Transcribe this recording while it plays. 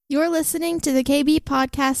You're listening to the KB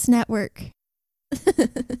Podcast Network.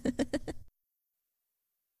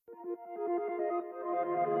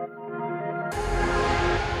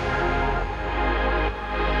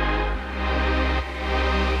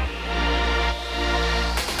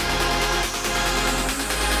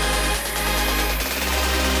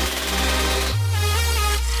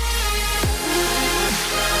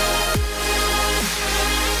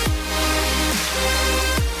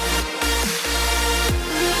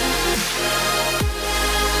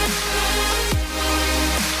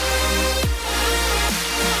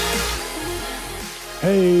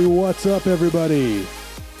 Hey, what's up, everybody?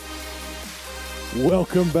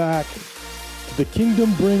 Welcome back to the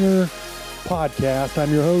Kingdom Bringer podcast.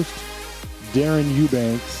 I'm your host, Darren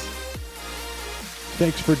Eubanks.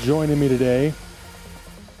 Thanks for joining me today.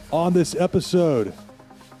 On this episode,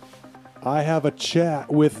 I have a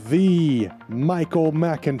chat with the Michael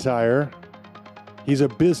McIntyre. He's a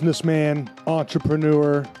businessman,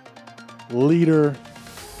 entrepreneur, leader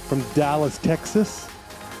from Dallas, Texas.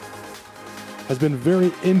 Has been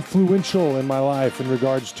very influential in my life in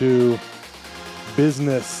regards to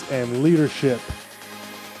business and leadership.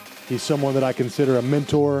 He's someone that I consider a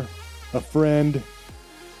mentor, a friend.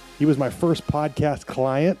 He was my first podcast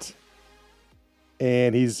client,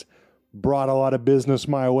 and he's brought a lot of business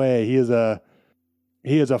my way. He is a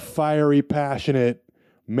fiery, passionate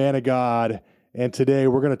man of God, and today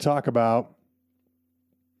we're going to talk about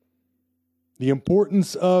the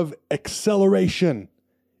importance of acceleration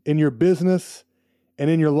in your business and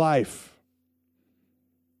in your life.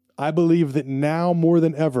 I believe that now more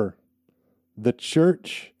than ever, the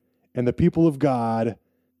church and the people of God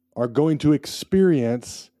are going to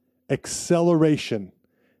experience acceleration.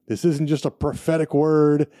 This isn't just a prophetic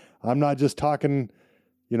word. I'm not just talking,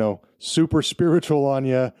 super spiritual on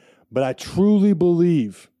you, but I truly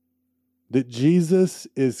believe that Jesus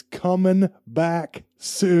is coming back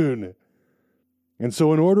soon. And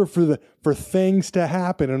so in order for things to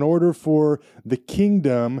happen, in order for the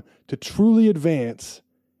kingdom to truly advance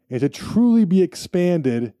and to truly be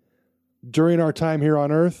expanded during our time here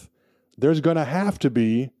on earth, there's going to have to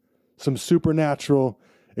be some supernatural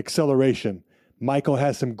acceleration. Michael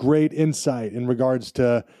has some great insight in regards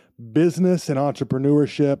to business and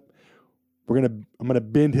entrepreneurship. I'm going to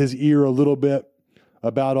bend his ear a little bit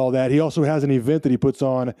about all that. He also has an event that he puts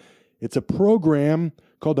on. It's a program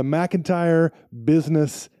called the McIntyre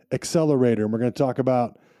Business Accelerator. And we're going to talk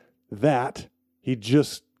about that. He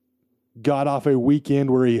just got off a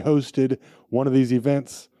weekend where he hosted one of these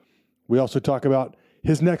events. We also talk about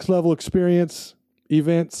his next level experience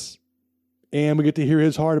events, and we get to hear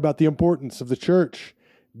his heart about the importance of the church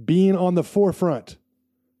being on the forefront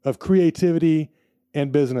of creativity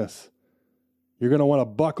and business. You're going to want to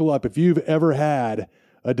buckle up if you've ever had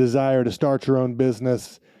a desire to start your own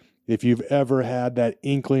business. If you've ever had that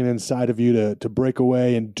inkling inside of you to break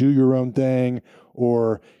away and do your own thing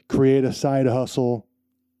or create a side hustle,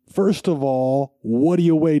 first of all, what are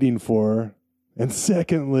you waiting for? And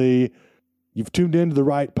secondly, you've tuned into the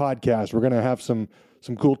right podcast. We're going to have some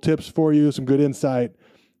cool tips for you, some good insight.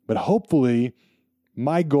 But hopefully,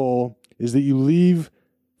 my goal is that you leave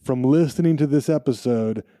from listening to this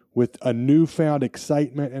episode with a newfound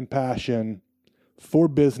excitement and passion for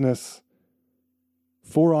business,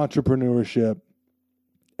 for entrepreneurship,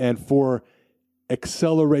 and for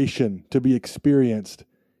acceleration to be experienced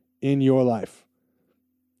in your life.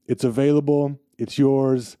 It's available. It's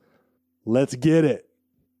yours. Let's get it.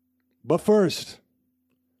 But first,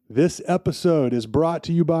 this episode is brought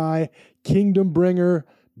to you by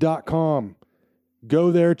KingdomBringer.com.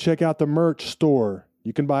 Go there, check out the merch store.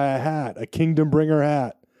 You can buy a hat, a Kingdom Bringer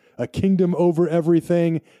hat, a Kingdom Over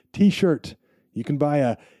Everything t-shirt. You can buy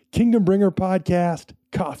a Kingdom Bringer podcast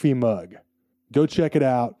coffee mug. Go check it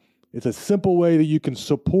out. It's a simple way that you can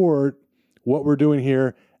support what we're doing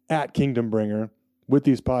here at Kingdom Bringer with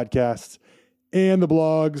these podcasts and the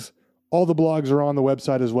blogs. All the blogs are on the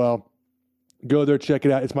website as well. Go there, check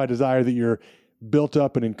it out. It's my desire that you're built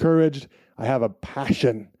up and encouraged. I have a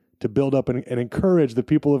passion to build up and encourage the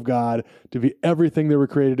people of God to be everything they were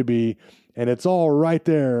created to be. And it's all right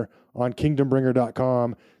there on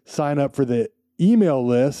KingdomBringer.com. Sign up for the email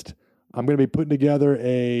list. I'm going to be putting together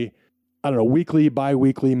a weekly,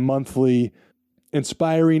 bi-weekly, monthly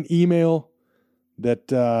inspiring email that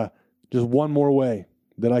just one more way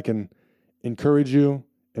that I can encourage you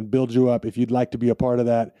and build you up. If you'd like to be a part of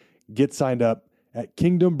that, get signed up at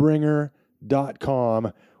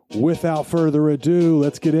KingdomBringer.com. Without further ado,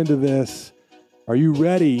 let's get into this. Are you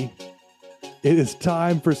ready? It is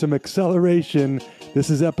time for some acceleration. This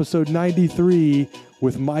is episode 93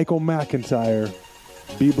 with Michael McIntyre.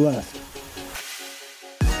 Be blessed.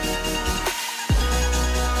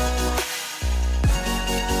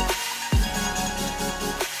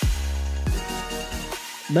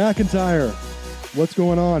 McIntyre, what's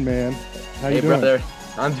going on, man? How you doing? Brother,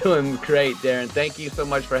 I'm doing great, Darren. Thank you so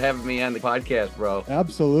much for having me on the podcast, bro.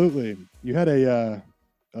 Absolutely. You had a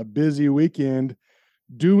busy weekend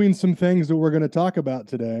doing some things that we're going to talk about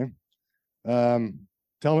today. Tell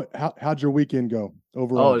me, how'd your weekend go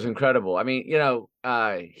overall? Oh, it was incredible. I mean,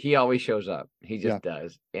 he always shows up. He just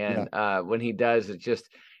does. And when he does,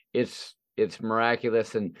 it's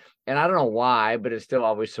miraculous. And I don't know why, but it's still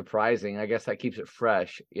always surprising. I guess that keeps it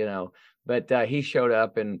fresh, But he showed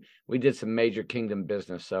up and we did some major kingdom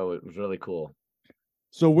business. So it was really cool.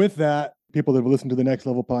 So with that, people that have listened to the Next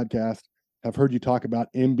Level podcast have heard you talk about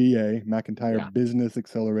MBA, McIntyre Business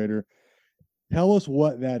Accelerator. Tell us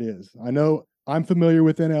what that is. I know I'm familiar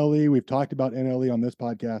with NLE. We've talked about NLE on this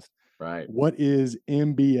podcast. Right. What is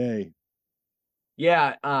MBA?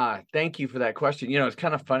 Yeah. Thank you for that question. It's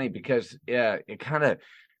kind of funny because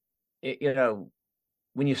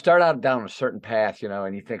when you start out down a certain path,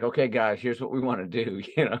 and you think, okay, guys, here's what we want to do,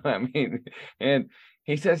 and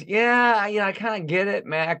he says, I kind of get it,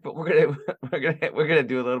 Mac, but we're gonna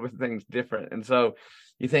do a little bit of things different. And so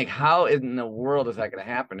you think, how in the world is that going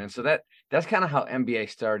to happen? And so that's kind of how MBA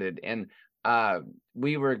started. And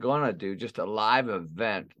we were going to do just a live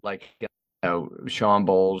event, like Sean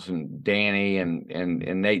Bowles and Danny and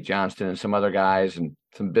Nate Johnston and some other guys and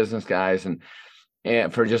some business guys, and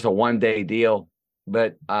for just a one-day deal.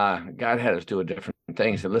 But God had us do a different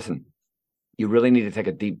thing. He said, listen, you really need to take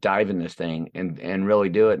a deep dive in this thing and really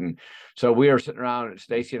do it. And so we were sitting around,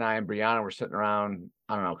 Stacy and I and Brianna were sitting around,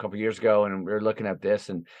 I don't know, a couple of years ago, and we were looking at this,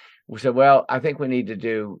 and we said, well, I think we need to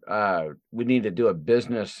do a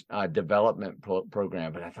business development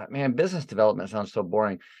program. But I thought, man, business development sounds so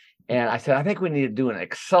boring. And I said, I think we need to do an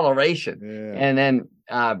acceleration. Yeah. And then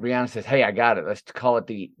Brianna says, hey, I got it. Let's call it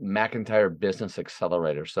the McIntyre Business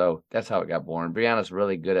Accelerator. So that's how it got born. Brianna's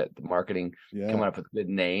really good at the marketing, coming up with good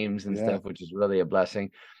names and stuff, which is really a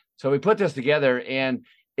blessing. So we put this together, and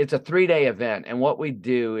it's a 3-day event. And what we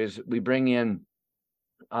do is we bring in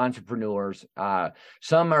entrepreneurs.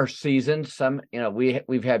 Some are seasoned. Some,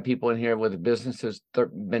 we've had people in here with businesses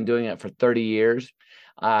been doing it for 30 years.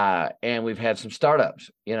 And we've had some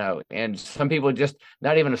startups, and some people just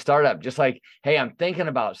not even a startup, just like, hey, I'm thinking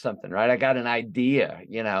about something, right? I got an idea,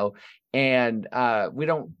 and we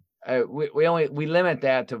don't, we limit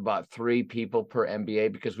that to about 3 people per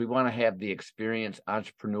MBA because we want to have the experienced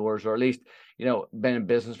entrepreneurs, or at least, been in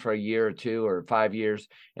business for a year or 2 or 5 years.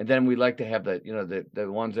 And then we like to have the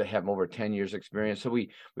ones that have over 10 years experience. So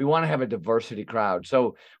we want to have a diversity crowd.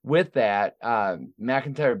 So with that,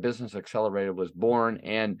 McIntyre Business Accelerator was born,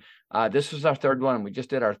 and this was our 3rd one. We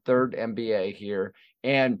just did our 3rd MBA here.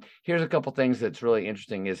 And here's a couple things that's really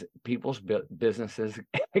interesting is people's businesses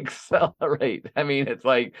accelerate. I mean, it's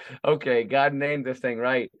like, okay, God named this thing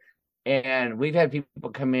right. And we've had people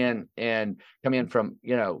come in from,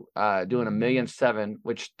 doing $1.7 million,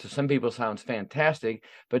 which to some people sounds fantastic,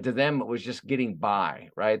 but to them it was just getting by,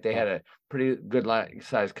 right? They had a pretty good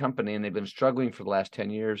sized company, and they've been struggling for the last 10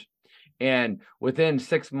 years. And within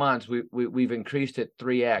 6 months, we've increased it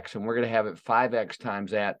 3x, and we're going to have it 5x times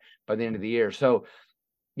that by the end of the year. So,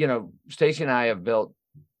 Stacy and I have built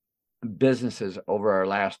businesses over our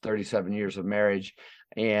last 37 years of marriage,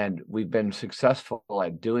 and we've been successful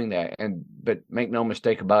at doing that. But make no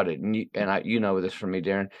mistake about it, and you know this from me,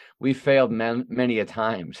 Darren, we failed many a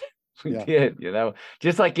times. We did,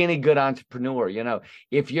 just like any good entrepreneur,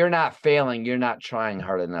 if you're not failing, you're not trying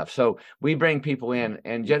hard enough. So we bring people in,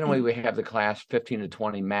 and generally we have the class 15 to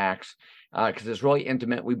 20 max, because it's really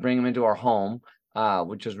intimate. We bring them into our home,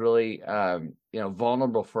 which is really,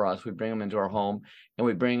 vulnerable for us. We bring them into our home, and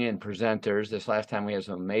we bring in presenters. This last time we had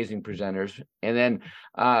some amazing presenters, and then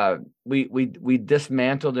we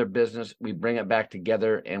dismantle their business. We bring it back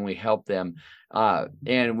together, and we help them,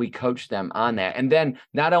 and we coach them on that. And then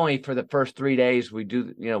not only for the first 3 days, we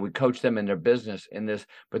do, we coach them in their business in this,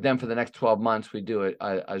 but then for the next 12 months, we do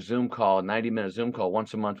a Zoom call, a 90-minute Zoom call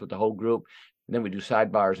once a month with the whole group. And then we do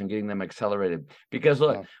sidebars and getting them accelerated. Because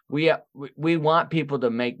look, we want people to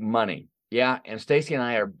make money. Yeah, and Stacy and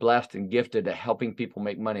I are blessed and gifted at helping people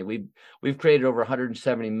make money. We've created over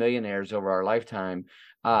 170 millionaires over our lifetime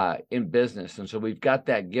in business, and so we've got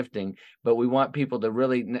that gifting. But we want people to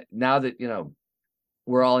really, now that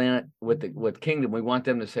we're all in it with Kingdom, we want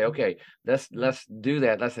them to say, okay, let's do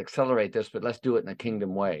that, let's accelerate this, but let's do it in a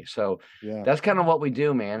Kingdom way. So that's kind of what we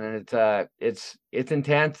do, man. And it's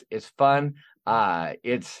intense, it's fun,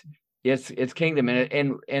 it's Kingdom,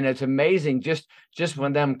 and it's amazing. Just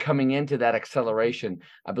when them coming into that acceleration,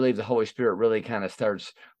 I believe the Holy Spirit really kind of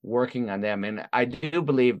starts working on them. And I do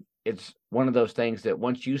believe it's one of those things that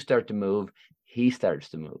once you start to move, He starts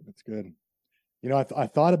to move. That's good. You know, I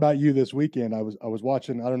thought about you this weekend. I was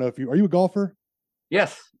watching. I don't know if are you a golfer?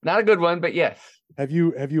 Yes, not a good one, but yes. Have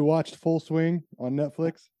you watched Full Swing on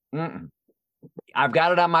Netflix? Mm-mm. I've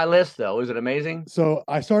got it on my list, though. Is it amazing? So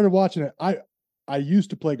I started watching it. I used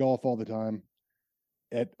to play golf all the time.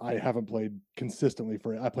 I haven't played consistently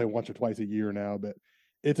I play once or twice a year now, but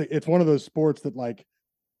it's one of those sports that like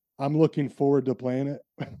I'm looking forward to playing it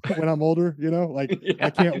when I'm older, you know, like Yeah, I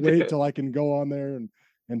can't wait till I can go on there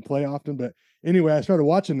and play often. But anyway, I started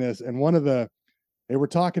watching this, and they were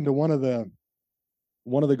talking to one of the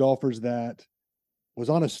golfers that was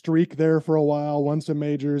on a streak there for a while, won some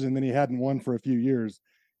majors, and then he hadn't won for a few years.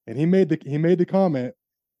 And he made the comment,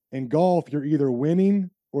 in golf, you're either winning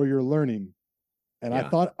or you're learning. And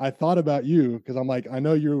yeah, I thought about you because I'm like, I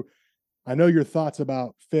know your thoughts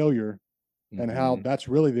about failure and how hmm that's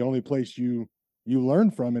really the only place you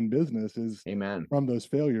learn from in business is amen. from those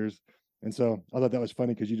failures. And so I thought that was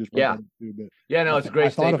funny because you just brought that Yeah, up too. But yeah, no, it's a great I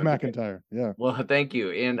thought of statement. McIntyre. Yeah. Well, thank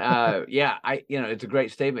you. And yeah, it's a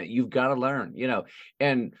great statement. You've got to learn,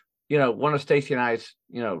 and one of Stacy and I's,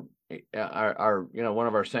 our one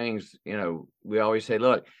of our sayings, we always say,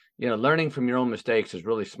 look, learning from your own mistakes is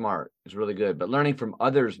really smart, is really good, but learning from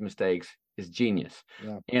others' mistakes is genius.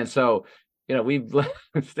 Yeah. And so, we've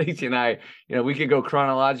Stacy and I, we could go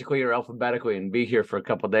chronologically or alphabetically and be here for a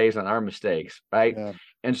couple of days on our mistakes, right? Yeah.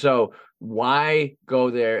 And so why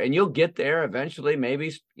go there? And you'll get there eventually,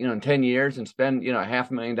 maybe, in 10 years and spend,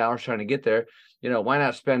 $500,000 trying to get there. Why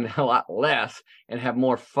not spend a lot less and have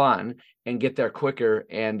more fun and get there quicker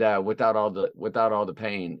and without all the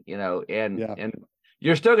pain, Yeah. and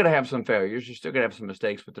you're still going to have some failures. You're still going to have some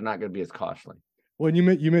mistakes, but they're not going to be as costly. Well, and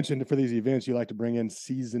you mentioned for these events, you like to bring in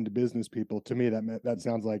seasoned business people. To me, that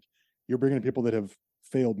sounds like you're bringing in people that have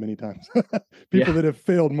failed many times, people Yeah. that have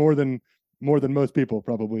failed more than most people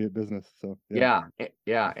probably at business. So Yeah,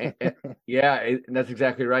 yeah, that's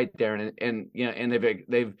exactly right, Darren.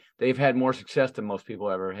 And they've had more success than most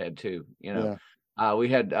people ever had too. yeah, We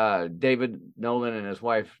had David Nolan and his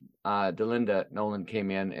wife Delinda Nolan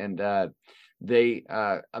came in, and they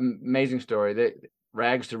amazing story. They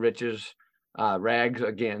rags to riches, rags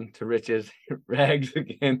again to riches, rags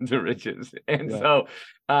again to riches, and yeah. so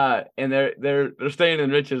and they're staying in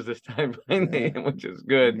riches this time finally, which is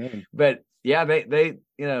good. Amen. But yeah,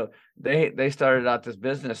 they started out this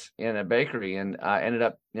business in a bakery and ended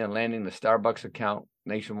up landing the Starbucks account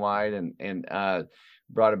nationwide and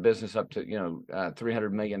brought a business up to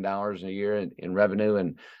 $300 million a year in revenue,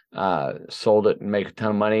 and sold it and make a ton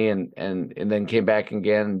of money, and then came back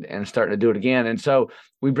again and starting to do it again. And so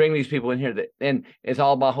we bring these people in here and it's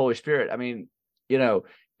all about Holy Spirit. I mean,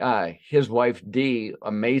 his wife Dee,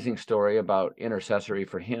 amazing story about intercessory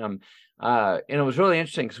for him. And it was really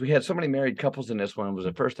interesting because we had so many married couples in this one. It was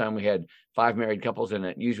the first time we had 5 married couples in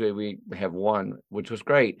it. Usually we have 1, which was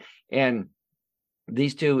great. And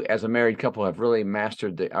these two, as a married couple, have really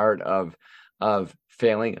mastered the art of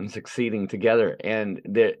failing and succeeding together. And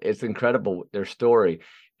it's incredible, their story.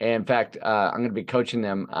 And in fact, I'm going to be coaching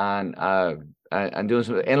them on doing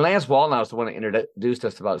some. And Lance Wallnow was the one that introduced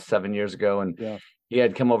us about 7 years ago. And Yeah. he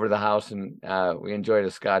had come over to the house, and we enjoyed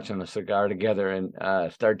a scotch and a cigar together, and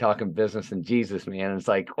started talking business and Jesus, man. And it's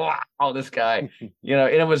like, wow, this guy, and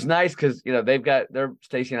it was nice because, they're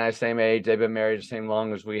Stacy and I the same age. They've been married the same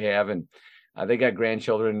long as we have. And they got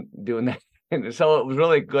grandchildren doing that. And so it was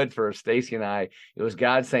really good for Stacy and I. It was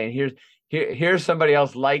God saying, here's somebody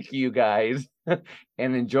else like you guys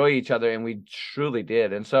and enjoy each other. And we truly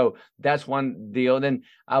did. And so that's one deal. And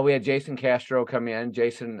then we had Jason Castro come in.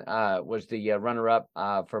 Jason was the runner-up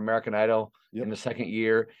for American Idol in the second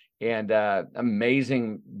year, and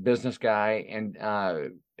amazing business guy. And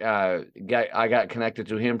I got connected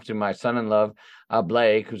to him through my son-in-law,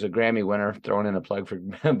 Blake, who's a Grammy winner, throwing in a plug for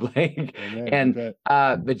Blake. Amen.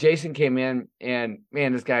 But Jason came in, and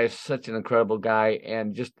man, this guy is such an incredible guy.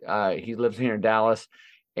 And just he lives here in Dallas,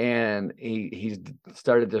 and he's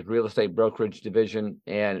started this real estate brokerage division,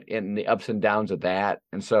 and in the ups and downs of that.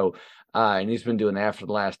 And so and he's been doing that for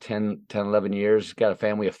the last 10 11 years. He's got a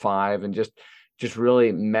family of 5, and just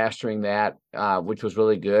really mastering that, which was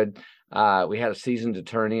really good. We had a seasoned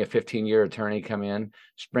attorney, a 15-year attorney, come in,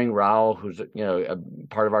 Spring Rowell, who's a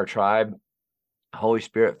part of our tribe, Holy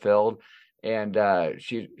Spirit filled, and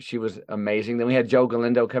she was amazing. Then we had Joe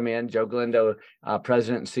Galindo come in. Joe Galindo,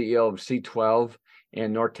 president and CEO of C12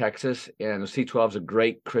 in North Texas, and C12 is a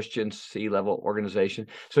great Christian C-level organization.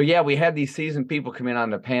 So yeah, we had these seasoned people come in on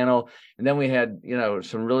the panel, and then we had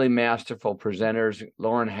some really masterful presenters,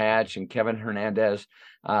 Lauren Hatch and Kevin Hernandez,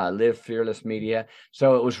 Live Fearless Media.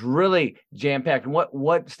 So it was really jam-packed. And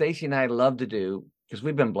what Stacy and I love to do, because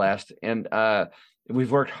we've been blessed, and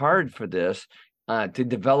we've worked hard for this, to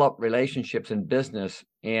develop relationships in business.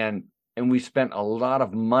 And we spent a lot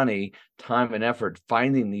of money, time, and effort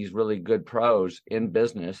finding these really good pros in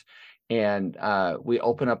business. And we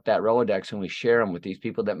open up that Rolodex and we share them with these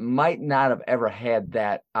people that might not have ever had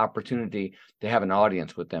that opportunity to have an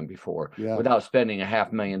audience with them before without spending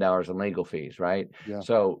 $500,000 in legal fees, right? Yeah.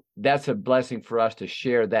 So that's a blessing for us to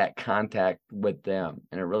share that contact with them,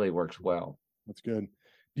 and it really works well. That's good.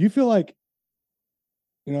 Do you feel like,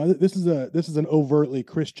 this is an overtly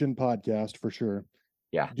Christian podcast for sure.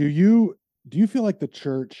 Yeah. Do you feel like the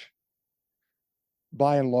church,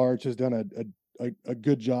 by and large, has done a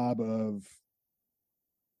good job of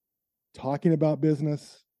talking about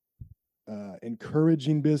business,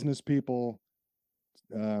 encouraging business people,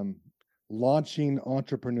 launching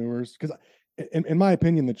entrepreneurs? Because in my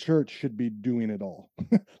opinion, the church should be doing it all.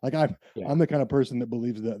 Like I'm the kind of person that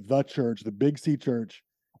believes that the church, the big C church,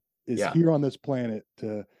 is here on this planet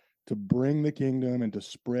to bring the kingdom and to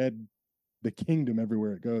spread the kingdom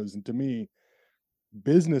everywhere it goes. And to me,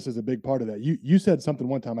 business is a big part of that. You said something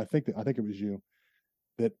one time, I think it was you,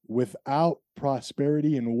 that without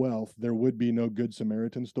prosperity and wealth, there would be no Good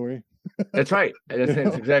Samaritan story. That's right.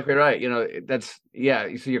 That's exactly right.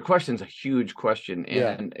 So your question's a huge question,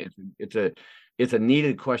 and it's a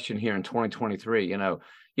needed question here in 2023.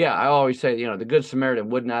 I always say, the Good Samaritan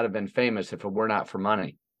would not have been famous if it were not for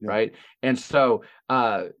money, right? And so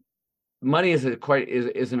money is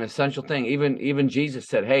an essential thing. Even Jesus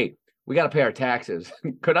said, "Hey, we got to pay our taxes.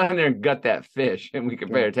 Go down there and gut that fish, and we can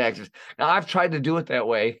pay our taxes." Now, I've tried to do it that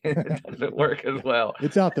way. It doesn't work as well.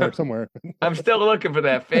 It's out there somewhere. I'm still looking for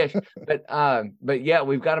that fish, but yeah,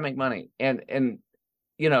 we've got to make money, and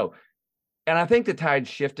I think the tide's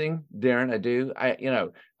shifting, Darren. I do.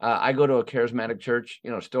 I go to a charismatic church,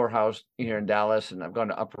 Storehouse here in Dallas, and I've gone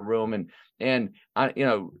to Upper Room, and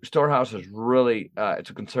Storehouse is really it's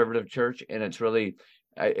a conservative church, and it's really.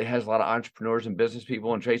 It has a lot of entrepreneurs and business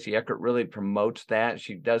people, and Tracy Eckert really promotes that.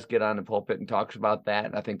 She does get on the pulpit and talks about that,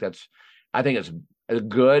 and I think it's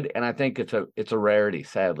good, and I think it's a rarity,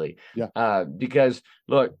 sadly. Because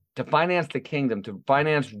look, to finance the kingdom, to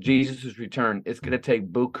finance Jesus' return, it's going to take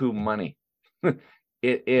buku money.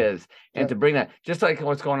 It is. And to bring that, just like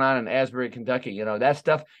what's going on in Asbury, Kentucky, that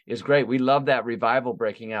stuff is great. We love that revival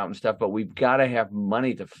breaking out and stuff, but we've got to have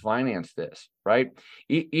money to finance this, right?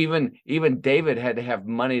 Even David had to have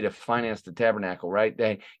money to finance the tabernacle, right?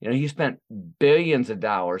 He spent billions of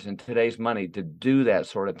dollars in today's money to do that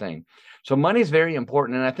sort of thing. So money is very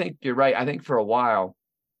important. And I think you're right. I think for a while,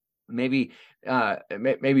 maybe you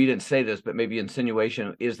didn't say this, but maybe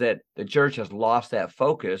insinuation is that the church has lost that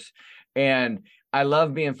focus. And I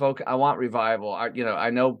love being focused. I want revival. I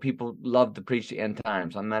know people love to preach the end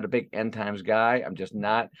times. I'm not a big end times guy. I'm just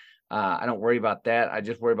not. I don't worry about that. I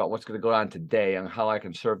just worry about what's going to go on today and how I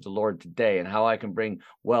can serve the Lord today and how I can bring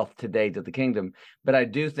wealth today to the kingdom. But I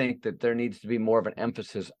do think that there needs to be more of an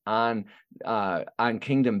emphasis on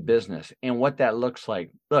kingdom business and what that looks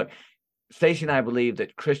like. Look, Stacey and I believe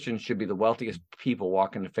that Christians should be the wealthiest people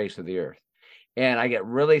walking the face of the earth. And I get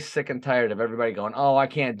really sick and tired of everybody going, "Oh, I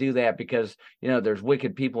can't do that because, there's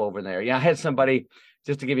wicked people over there." I had somebody,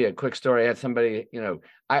 just to give you a quick story, I had somebody,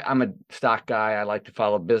 I'm a stock guy. I like to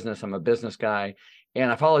follow business. I'm a business guy. And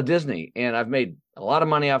I follow Disney. And I've made a lot of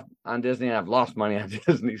money on Disney, and I've lost money on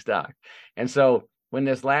Disney stock. And so when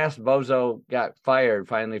this last bozo got fired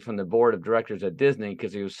finally from the board of directors at Disney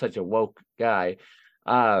because he was such a woke guy,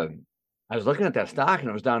 I was looking at that stock, and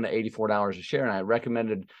it was down to $84 a share. And I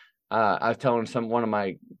recommended I was telling one of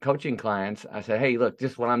my coaching clients, I said, "Hey, look,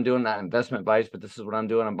 this is what I'm doing, not investment advice, but this is what I'm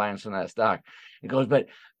doing. I'm buying some of that stock." He goes, but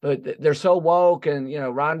they're so woke, and,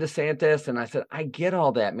 Ron DeSantis. And I said, "I get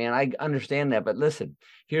all that, man. I understand that. But listen,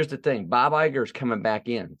 here's the thing. Bob Iger's coming back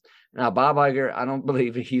in. Now, Bob Iger, I don't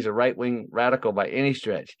believe he's a right-wing radical by any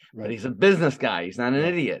stretch, but he's a business guy. He's not an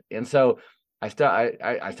idiot." And so I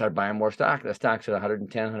started buying more stock. The stock's at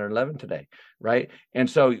 110, 111 today, right? And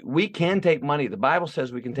so we can take money. The Bible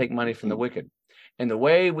says we can take money from the wicked. And the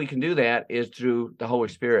way we can do that is through the Holy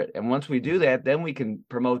Spirit. And once we do that, then we can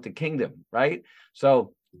promote the kingdom, right?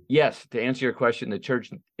 So yes, to answer your question, the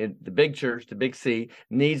church, the big church, the big C,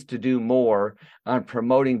 needs to do more on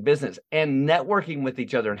promoting business and networking with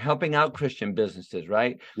each other and helping out Christian businesses,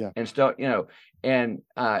 right? Yeah. And so, and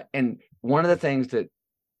one of the things that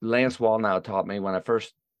Lance Wallnow taught me when I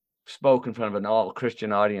first spoke in front of an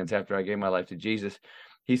all-Christian audience after I gave my life to Jesus,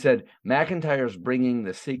 he said, McIntyre is bringing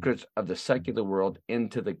the secrets of the secular world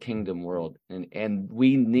into the kingdom world. And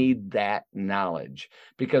we need that knowledge,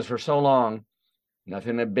 because for so long,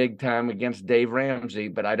 nothing a big time against Dave Ramsey,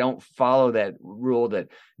 but I don't follow that rule that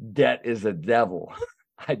debt is the devil.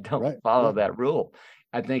 I don't follow that rule.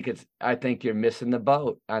 I think you're missing the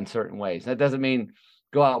boat on certain ways. That doesn't mean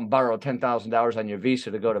go out and borrow $10,000 on your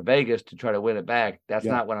Visa to go to Vegas to try to win it back. That's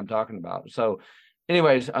not what I'm talking about. So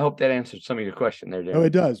anyways, I hope that answered some of your question there, Darren. Oh,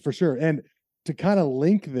 it does for sure. And to kind of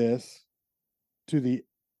link this to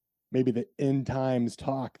maybe the end times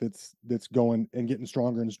talk that's going and getting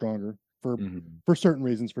stronger and stronger for certain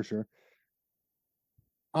reasons, for sure.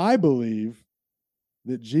 I believe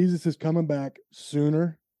that Jesus is coming back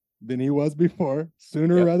sooner than he was before,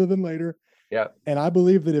 sooner rather than later. Yeah. And I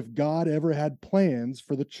believe that if God ever had plans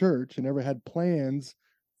for the church and ever had plans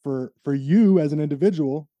for you as an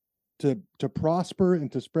individual to prosper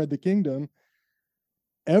and to spread the kingdom,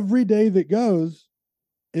 every day that goes,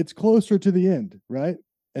 it's closer to the end, right?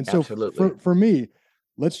 And so for me,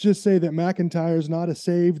 let's just say that McIntyre is not a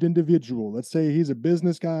saved individual. Let's say he's a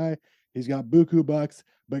business guy. He's got buku bucks,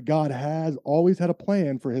 but God has always had a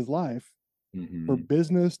plan for his life, for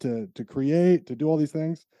business, to create, to do all these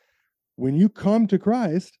things. When you come to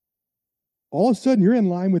Christ, all of a sudden you're in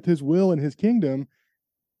line with his will and his kingdom.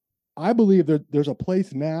 I believe there's a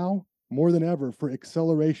place now more than ever for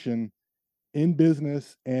acceleration in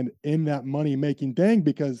business and in that money-making thing,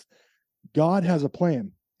 because God has a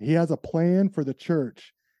plan. He has a plan for the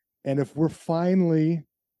church. And if we're finally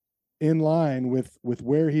in line with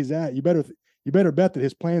where he's at, you better bet that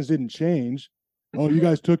his plans didn't change. Oh, you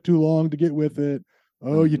guys took too long to get with it.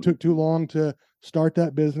 Oh, you took too long to start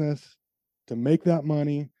that business, to make that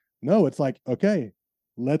money. No, it's like, okay,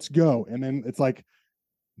 let's go. And then it's like,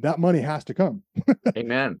 that money has to come.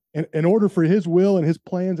 Amen. In order for his will and his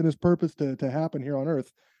plans and his purpose to happen here on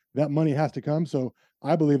earth, that money has to come. So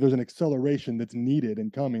I believe there's an acceleration that's needed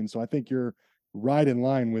and coming. So I think you're right in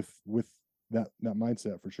line with that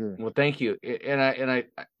mindset for sure. Well, thank you. And I,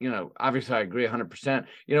 obviously I agree 100%.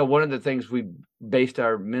 One of the things we based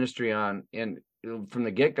our ministry on from the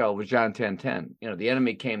get-go was John 10:10. The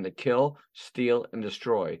enemy came to kill, steal, and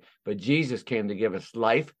destroy, but Jesus came to give us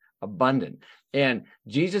life abundant. And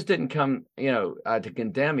Jesus didn't come, to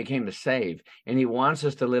condemn. He came to save, and he wants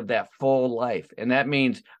us to live that full life. And that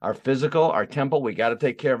means our physical, our temple, we got to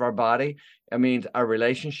take care of our body. It means our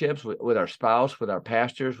relationships with our spouse, with our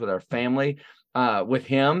pastors, with our family, with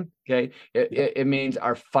him. Okay. It means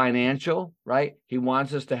our financial, right? He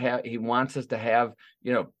wants us to have,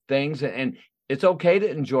 things, and it's okay to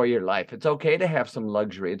enjoy your life. It's okay to have some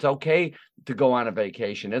luxury. It's okay to go on a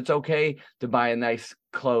vacation. It's okay to buy a nice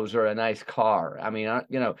clothes or a nice car. I mean,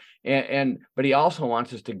 but he also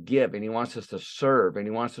wants us to give, and he wants us to serve, and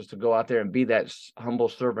he wants us to go out there and be that humble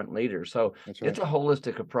servant leader. So It's a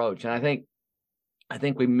holistic approach. And I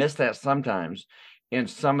think we miss that sometimes in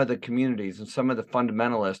some of the communities, and some of the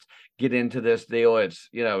fundamentalists get into this deal. It's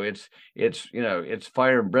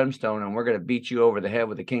fire and brimstone, and we're going to beat you over the head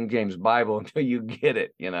with the King James Bible until you get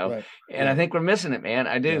it, Right. And I think we're missing it, man.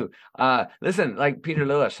 I do. Yeah. Listen, like Peter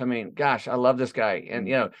Lewis, I mean, gosh, I love this guy.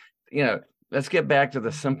 And, let's get back to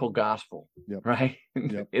the simple gospel, right?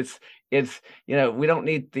 Yep. It's we don't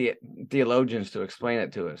need theologians to explain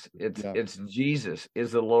it to us. It's Jesus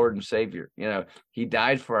is the Lord and Savior. He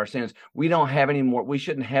died for our sins. We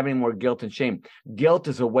shouldn't have any more guilt and shame. Guilt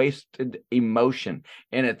is a wasted emotion,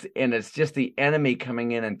 and it's just the enemy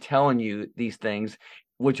coming in and telling you these things,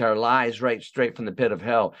 which are lies right straight from the pit of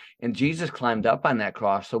hell. And Jesus climbed up on that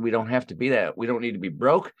cross, so we don't have to be that. We don't need to be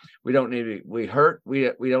broke. We don't need to be hurt.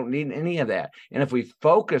 We don't need any of that. And if we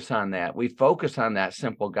focus on that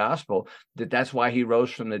simple gospel, that's why he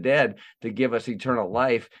rose from the dead, to give us eternal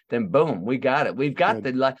life, then boom, we got it. We've got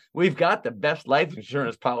the best life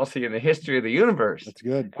insurance policy in the history of the universe. That's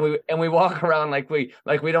good. And we walk around like we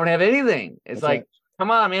don't have anything. It's like,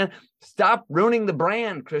 come on, man, stop ruining the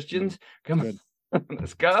brand, Christians. Come on.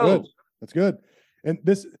 Let's go. That's good. And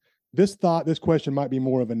this question might be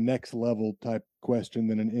more of a next level type question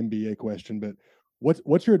than an MBA question, but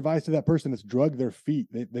what's your advice to that person that's drugged their feet?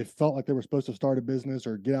 They felt like they were supposed to start a business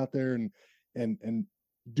or get out there and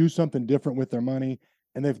do something different with their money,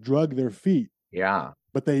 and they've drugged their feet. Yeah.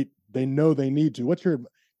 But they know they need to. What's your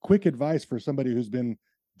quick advice for somebody who's been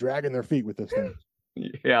dragging their feet with this thing?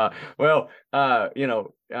 Yeah. Well,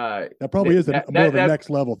 that probably is more of a next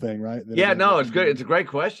level thing, right? It's good. It's a great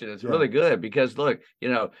question. It's really good, because look,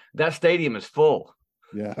 that stadium is full.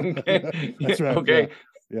 Yeah. Okay. That's right. Okay.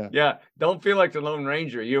 Yeah. Don't feel like the Lone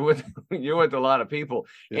Ranger. You're with a lot of people.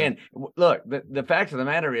 Yeah. And look, the fact of the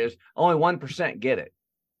matter is only 1% get it.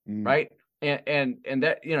 Right. And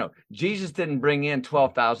that, Jesus didn't bring in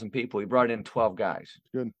 12,000 people. He brought in 12 guys.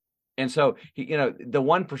 Good. And so, the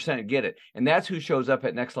 1% get it. And that's who shows up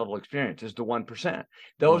at Next Level Experience, is the 1%.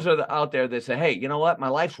 Those are out there that say, hey, you know what? My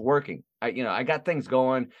life's working. I got things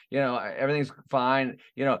going, everything's fine.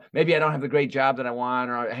 Maybe I don't have the great job that I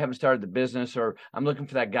want, or I haven't started the business, or I'm looking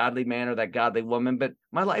for that godly man or that godly woman, but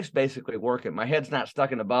my life's basically working. My head's not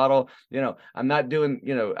stuck in a bottle. I'm not doing,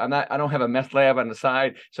 I don't have a meth lab on the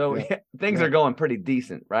side. So things are going pretty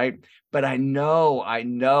decent. Right. But I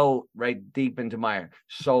know right deep into my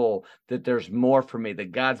soul that there's more for me,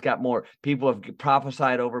 that God's got more. People have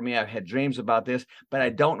prophesied over me. I've had dreams about this, but I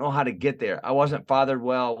don't know how to get there. I wasn't fathered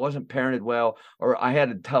well, wasn't parented well, or I had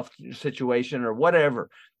a tough situation or whatever.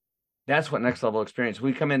 That's what next level experience.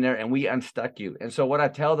 We come in there and we unstuck you. And so what I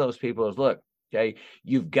tell those people is, look, okay,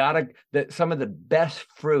 you've got to, some of the best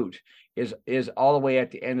fruit is all the way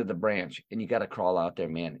at the end of the branch, and you got to crawl out there,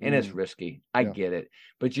 man. And it's risky. I get it.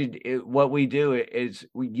 But what we do is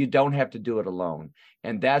you don't have to do it alone.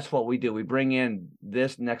 And that's what we do. We bring in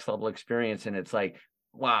this next level experience, and it's like,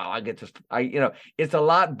 wow, I get to, it's a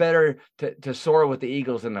lot better to soar with the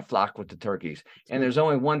eagles than to flock with the turkeys. And there's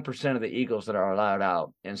only 1% of the eagles that are allowed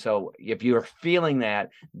out. And so if you're feeling that,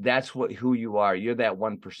 that's who you are. You're that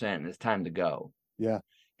 1%, and it's time to go. Yeah.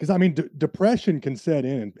 Because depression can set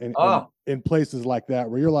in places like that,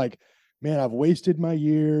 where you're like, man, I've wasted my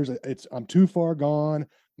years. I'm too far gone.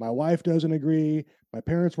 My wife doesn't agree. My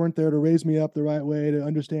parents weren't there to raise me up the right way to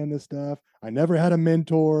understand this stuff. I never had a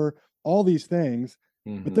mentor, all these things.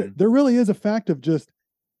 Mm-hmm. But there really is a fact of just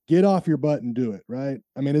get off your butt and do it. Right.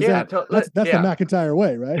 I mean, that's the McIntyre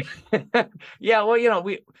way, right? Yeah. Well,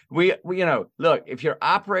 we look, if you're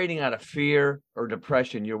operating out of fear or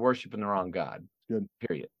depression, you're worshiping the wrong God. Good.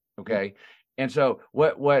 Period. Okay. And so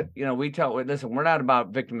what we listen, we're not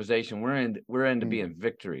about victimization. We're into being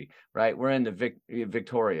victory, right? We're into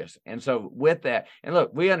victorious. And so with that, and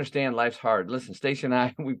look, we understand life's hard. Listen, Stacey and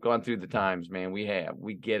I, we've gone through the times, man. We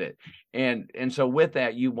get it. And so with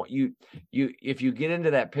that, if you get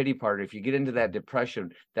into that pity party, if you get into that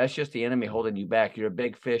depression, that's just the enemy holding you back. You're a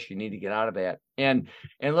big fish. You need to get out of that. And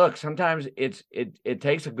look, sometimes it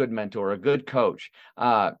takes a good mentor, a good coach.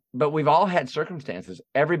 But we've all had circumstances.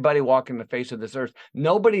 Everybody walking the face of this earth.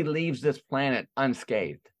 Nobody leaves this planet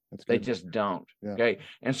unscathed. They just don't. Yeah. Okay.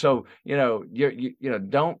 And so,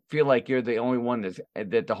 don't feel like you're the only one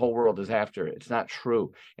that the whole world is after. It's not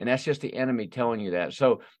true. And that's just the enemy telling you that.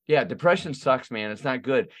 So yeah, depression sucks, man. It's not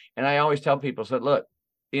good. And I always tell people, so look,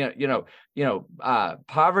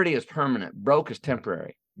 poverty is permanent. Broke is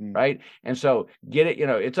temporary. Right. And so get it,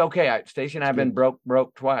 it's okay. Stacey and I have been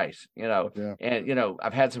broke twice, and,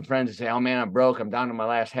 I've had some friends that say, oh man, I'm broke. I'm down to my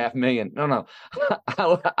last $500,000. No,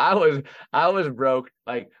 I was broke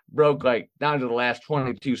down to the last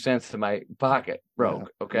 22 cents in my pocket, broke.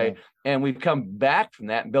 Yeah, okay. Yeah. And we've come back from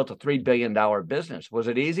that and built a $3 billion business. Was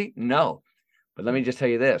it easy? No. But let me just tell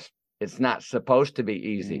you this. It's not supposed to be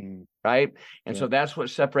easy. Right. And so that's what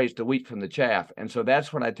separates the wheat from the chaff. And so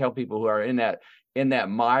that's what I tell people who are in that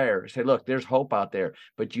mire, say, look, there's hope out there,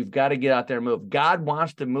 but you've got to get out there and move. God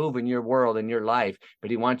wants to move in your world, in your life, but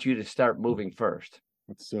he wants you to start moving first.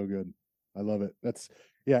 That's so good. I love it.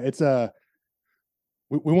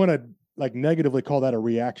 We want to negatively call that a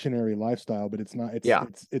reactionary lifestyle, but it's not.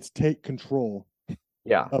 It's take control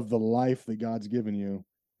of the life that God's given you.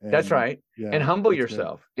 And, that's right. Yeah, and humble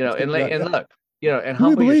yourself, and look, and do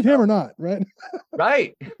you believe him or not, right?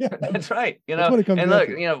 Right. Yeah. That's right. That's what it comes and look,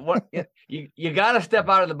 you got to step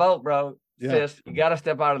out of the boat, bro. Sis, you got to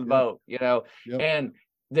step out of the boat, and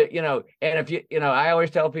and if I always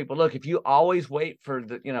tell people, look, if you always wait for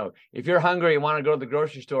if you're hungry and want to go to the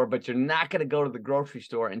grocery store, but you're not going to go to the grocery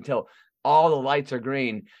store until all the lights are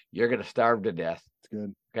green, you're going to starve to death. That's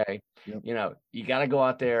good. Okay. Yep. You got to go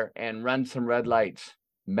out there and run some red lights,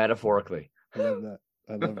 metaphorically. I love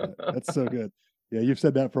that. That's so good. Yeah, you've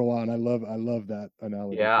said that for a while, and I love that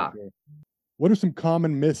analogy. Yeah. Sure. What are some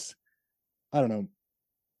common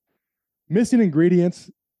missing ingredients,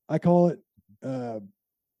 I call it,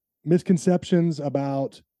 misconceptions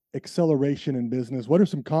about acceleration in business? What are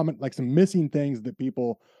some common, some missing things that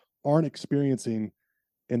people aren't experiencing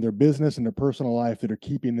in their business and their personal life that are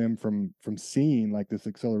keeping them from seeing this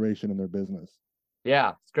acceleration in their business? Yeah,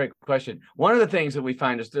 it's a great question. One of the things that we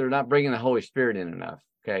find is they're not bringing the Holy Spirit in enough.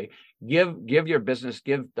 Okay. Give your business,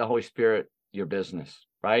 give the Holy Spirit your business.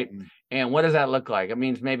 Right. Mm-hmm. And what does that look like? It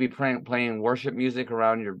means maybe playing worship music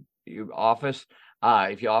around your office.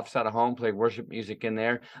 If you office out of home, play worship music in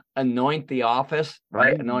there. Anoint the office,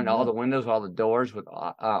 right? Mm-hmm. Anoint all the windows, all the doors with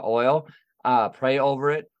oil. Pray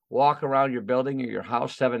over it. Walk around your building or your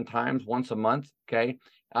house 7 times once a month. Okay.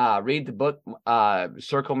 Read the book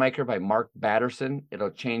Circle Maker by Mark Batterson.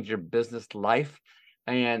 It'll change your business life.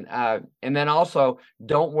 And then also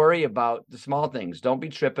don't worry about the small things. Don't be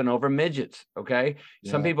tripping over midgets. Okay.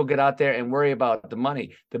 Yeah. Some people get out there and worry about the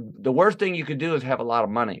money. The worst thing you could do is have a lot of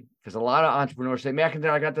money, because a lot of entrepreneurs say, McIntyre,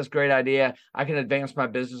 I got this great idea. I can advance my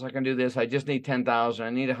business. I can do this. I just need 10,000. I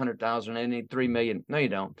need 100,000. I need 3 million. No, you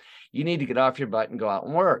don't. You need to get off your butt and go out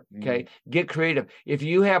and work. Okay. Get creative. If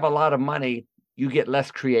you have a lot of money, you get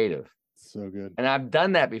less creative. So good. And I've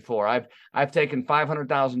done that before. I've taken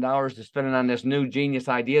 $500,000 to spend it on this new genius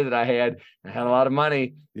idea that I had. I had a lot of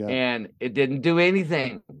money, and it didn't do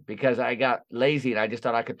anything because I got lazy, and I just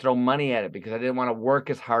thought I could throw money at it because I didn't want to work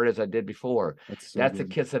as hard as I did before. That's the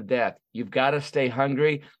kiss of death. You've got to stay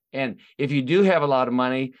hungry. And if you do have a lot of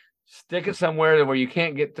money, stick it somewhere where you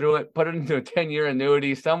can't get through it. Put it into a 10-year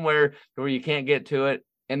annuity somewhere where you can't get to it.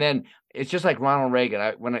 And then it's just like Ronald Reagan.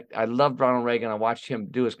 I loved Ronald Reagan. I watched him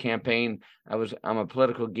do his campaign. I'm a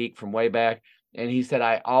political geek from way back. And he said,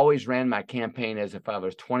 I always ran my campaign as if I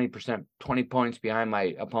was 20 points behind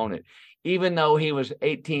my opponent, even though he was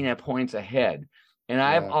 18 points ahead. And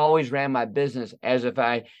I've always ran my business as if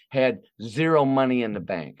I had zero money in the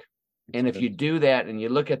bank. And if you do that and you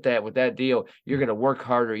look at that with that deal, you're going to work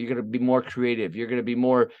harder. You're going to be more creative. You're going to be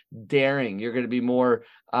more daring. You're going to be more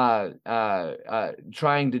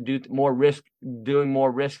trying to do more risk, doing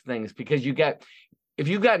more risk things, because if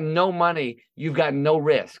you've got no money, you've got no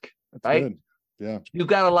risk. That's right? Good. Yeah. You've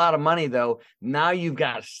got a lot of money, though. Now you've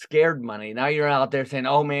got scared money. Now you're out there saying,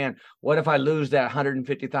 oh, man, what if I lose that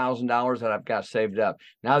 $150,000 that I've got saved up?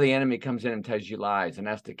 Now the enemy comes in and tells you lies, and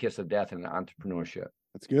that's the kiss of death in entrepreneurship.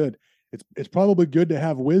 That's good. It's probably good to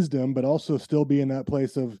have wisdom, but also still be in that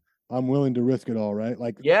place of I'm willing to risk it all, right?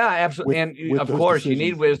 Like, yeah, absolutely. And of course, decisions. You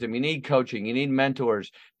need wisdom, you need coaching, you need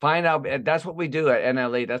mentors. Find out. That's what we do at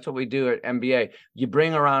NLE. That's what we do at MBA. You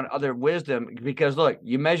bring around other wisdom, because look,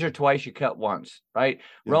 you measure twice, you cut once, right?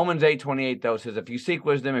 Yeah. Romans 8:28 though says, if you seek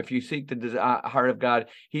wisdom, if you seek the heart of God,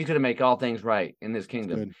 He's going to make all things right in this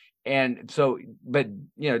kingdom. And so, but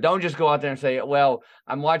don't just go out there and say, well,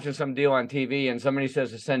 I'm watching some deal on TV and somebody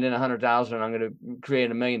says to send in 100,000 and I'm going to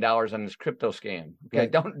create $1 million on this crypto scam. Okay.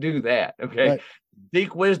 Right. Don't do that. Okay. Right.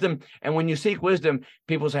 Seek wisdom. And when you seek wisdom,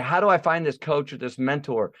 people say, how do I find this coach or this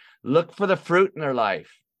mentor? Look for the fruit in their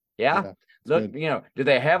life. Yeah. Look, good. Do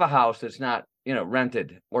they have a house that's not,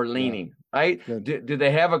 rented or leaning, right? Do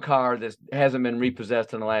they have a car that hasn't been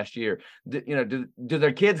repossessed in the last year? Do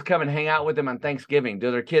their kids come and hang out with them on Thanksgiving?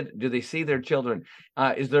 Do they see their children?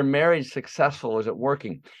 Is their marriage successful? Is it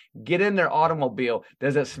working? Get in their automobile.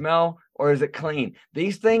 Does it smell or is it clean?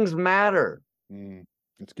 These things matter.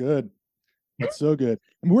 It's good. That's so good.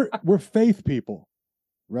 And we're faith people,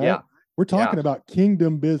 right? Yeah. We're talking about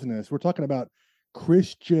kingdom business. We're talking about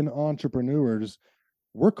Christian entrepreneurs.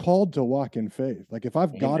 We're called to walk in faith. Like if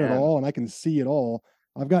I've got it all and I can see it all,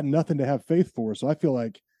 I've got nothing to have faith for. So I feel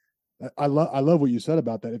like I love what you said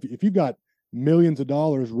about that. If you've got millions of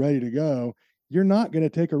dollars ready to go, you're not going to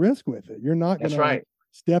take a risk with it. You're not going to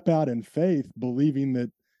step out in faith, believing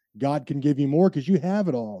that God can give you more because you have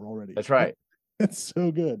it all already. That's right. That's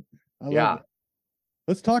so good. I love it.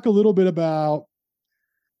 Let's talk a little bit about,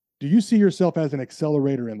 do you see yourself as an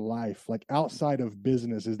accelerator in life, like outside of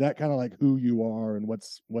business? Is that kind of like who you are and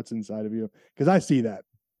what's inside of you? Because I see that.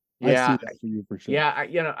 Yeah, I see that for you for sure.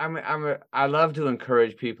 Yeah, I love to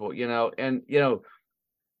encourage people, and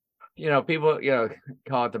people,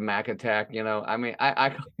 call it the Mac attack.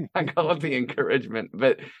 I call it the encouragement,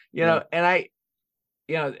 but and I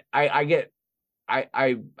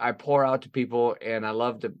pour out to people, and I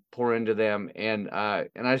love to pour into them, and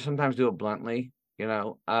I sometimes do it bluntly.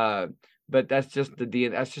 But that's just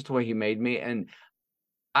that's just the way He made me. And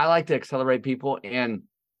I like to accelerate people. And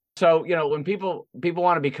so, when people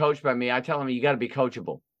want to be coached by me, I tell them, you got to be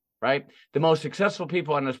coachable, right? The most successful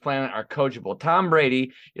people on this planet are coachable. Tom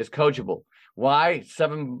Brady is coachable. Why?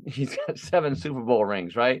 He's got 7 Super Bowl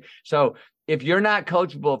rings, right? So if you're not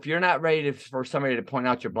coachable, if you're not ready for somebody to point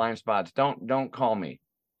out your blind spots, don't call me.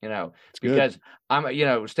 Because I'm,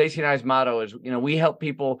 Stacy and I's motto is, we help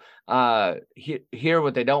people hear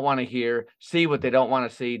what they don't want to hear, see what they don't want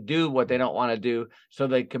to see, do what they don't want to do, so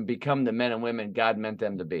they can become the men and women God meant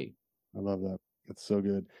them to be. I love that. That's so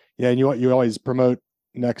good. Yeah, and you always promote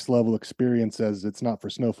next level experience as it's not for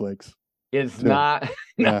snowflakes. It's not.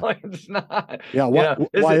 No, it's not. Yeah.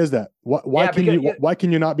 Why is that? Why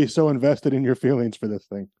can you not be so invested in your feelings for this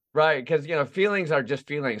thing? Right. Because, feelings are just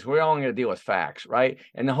feelings. We're only going to deal with facts. Right.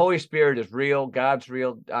 And the Holy Spirit is real. God's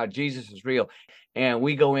real. Jesus is real. and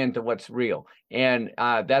we go into what's real, and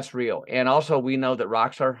that's real. And also we know that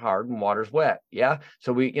rocks are hard and water's wet. Yeah.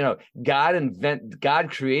 So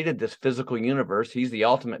God created this physical universe. He's the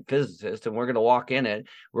ultimate physicist, and we're going to walk in it.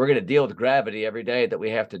 We're going to deal with gravity every day that we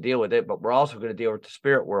have to deal with it, but we're also going to deal with the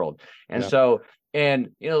spirit world. And so, and,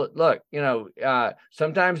 look,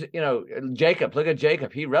 sometimes, Jacob, look at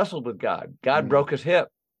Jacob. He wrestled with God. God broke his hip.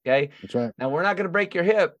 Okay. That's right. Now we're not going to break your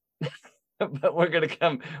hip, but we're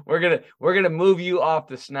going to move you off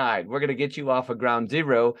the snide. We're going to get you off of ground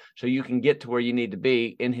zero so you can get to where you need to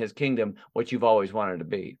be in his kingdom, what you've always wanted to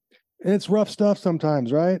be. And it's rough stuff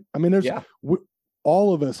sometimes, right? I mean,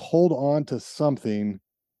 all of us hold on to something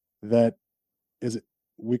that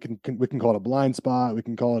we can call it a blind spot. We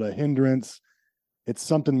can call it a hindrance. It's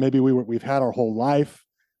something maybe we've had our whole life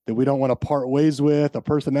that we don't want to part ways with, a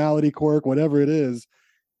personality quirk, whatever it is.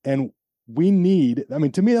 And to me,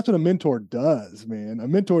 that's what a mentor does, man. A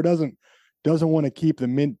mentor doesn't want to keep the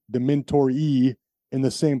mentoree in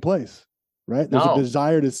the same place, right? There's a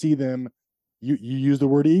desire to see them. You use the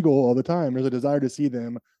word eagle all the time. There's a desire to see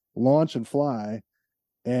them launch and fly.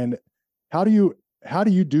 And how do you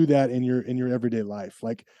do that in your everyday life?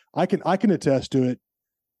 Like I can attest to it.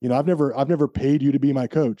 I've never paid you to be my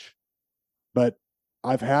coach, but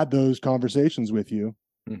I've had those conversations with you.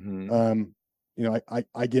 Mm-hmm.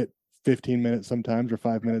 I get 15 minutes sometimes, or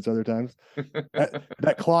 5 minutes other times.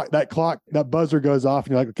 that buzzer goes off,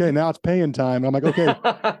 and you're like, okay, now it's paying time. I'm like, okay,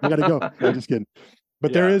 I gotta go. No, just kidding.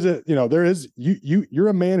 But you're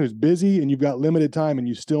a man who's busy and you've got limited time, and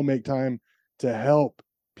you still make time to help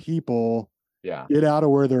people get out of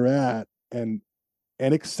where they're at and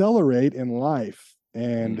accelerate in life.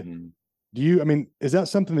 And is that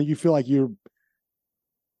something that you feel like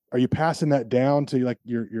are you passing that down to like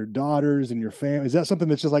your daughters and your family? Is that something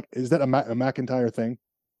that's just like, is that a McIntyre thing?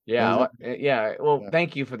 Yeah. Well,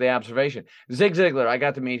 thank you for the observation. Zig Ziglar, I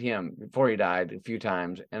got to meet him before he died a few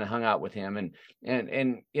times and hung out with him.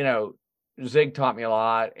 And Zig taught me a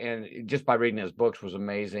lot, and just by reading his books was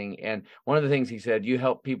amazing. And one of the things he said, you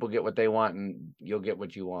help people get what they want and you'll get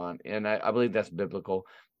what you want. And I believe that's biblical.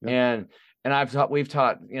 Yeah. And we've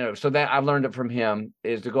taught, so that I've learned it from him,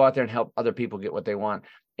 is to go out there and help other people get what they want.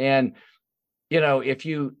 And, if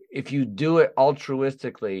you do it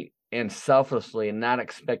altruistically and selflessly and not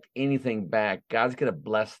expect anything back, God's going to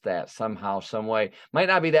bless that somehow, some way. Might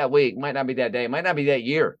not be that week, might not be that day, might not be that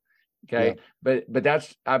year. Okay. Yeah. But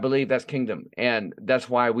I believe that's kingdom. And that's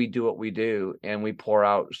why we do what we do. And we pour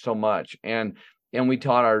out so much. And we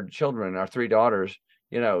taught our children, our 3 daughters,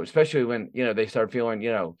 especially when, they start feeling,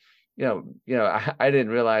 I didn't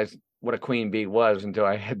realize what a queen bee was until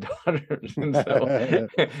I had daughters. And so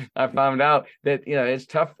I found out that, it's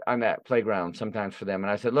tough on that playground sometimes for them. And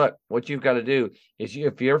I said, look, what you've got to do is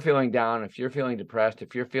if you're feeling down, if you're feeling depressed,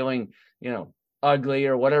 if you're feeling, ugly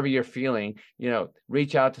or whatever you're feeling,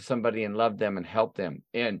 reach out to somebody and love them and help them.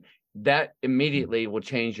 And that immediately will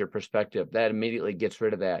change your perspective. That immediately gets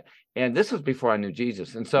rid of that. And this was before I knew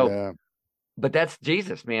Jesus. And so, but that's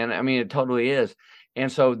Jesus, man. I mean, it totally is.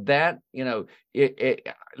 And so that,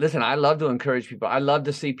 listen, I love to encourage people. I love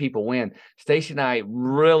to see people win. Stacey and I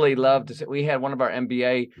really love to see. We had one of our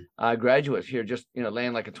MBA graduates here just,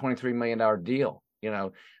 land like a $23 million deal,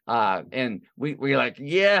 and we're like,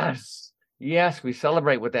 yes, we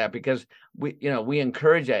celebrate with that because we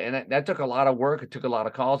encourage that. And that took a lot of work. It took a lot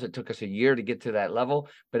of calls. It took us a year to get to that level,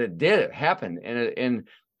 but it happened.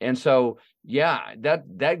 And so,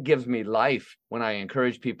 that gives me life when I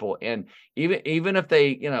encourage people. And even if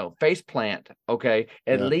they, face plant, okay,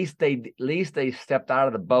 at least they stepped out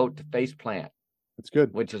of the boat to face plant. That's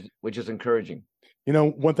good. Which is encouraging.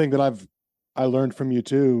 One thing that I learned from you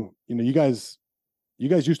too, you guys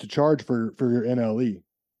used to charge for your NLE.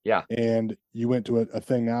 Yeah. And you went to a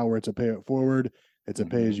thing now where it's a pay it forward. It's a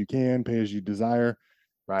pay as you can, pay as you desire.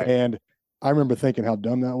 Right. And I remember thinking how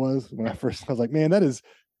dumb that was when I was like, man, that's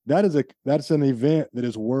an event that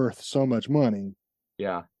is worth so much money.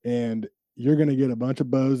 Yeah. And you're going to get a bunch of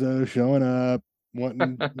bozos showing up,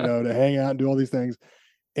 wanting, to hang out and do all these things.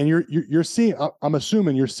 And you're seeing, I'm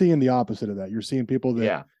assuming you're seeing the opposite of that. You're seeing people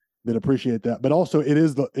that appreciate that, but also it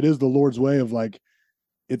is the Lord's way of like,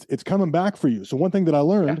 it's coming back for you. So one thing that I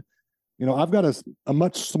learned, I've got a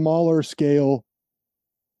much smaller scale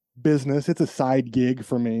business. It's a side gig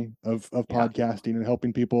for me of podcasting and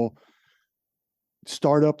helping people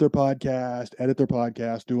start up their podcast, edit their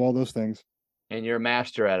podcast, do all those things. And you're a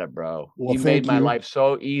master at it, bro. Well, you made my life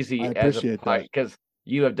so easy as a because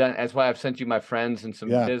you have done. That's why I've sent you my friends and some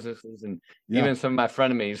businesses and even some of my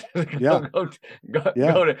frenemies. Go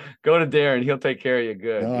to Darren. He'll take care of you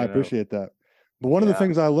good. No, I appreciate that. But one of the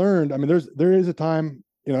things I learned, I mean, there is a time,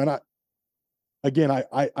 and again,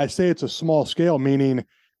 I say it's a small scale, meaning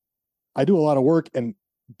I do a lot of work and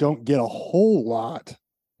don't get a whole lot.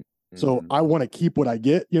 So I want to keep what I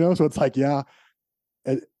get, So it's like, yeah,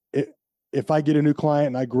 if I get a new client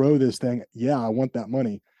and I grow this thing, yeah, I want that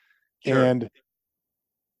money. Sure.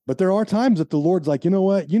 But there are times that the Lord's like, you know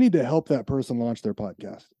what? You need to help that person launch their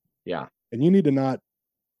podcast. Yeah. And you need to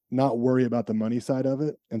not worry about the money side of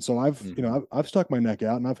it. And so I've stuck my neck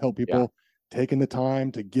out and I've helped people taking the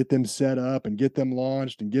time to get them set up and get them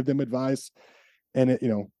launched and give them advice. And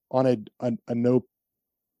on a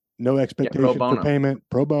no expectation for payment,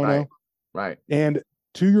 pro bono. Right. And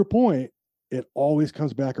to your point, it always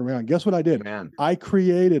comes back around. Guess what I did? Amen. I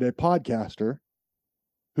created a podcaster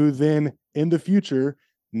who then in the future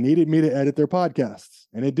needed me to edit their podcasts.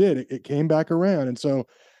 And it did. It came back around. And so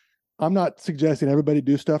I'm not suggesting everybody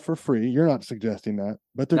do stuff for free. You're not suggesting that.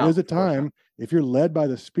 But there is a time, if you're led by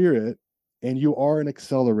the Spirit and you are an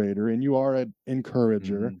accelerator and you are an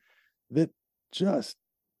encourager, that just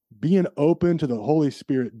being open to the Holy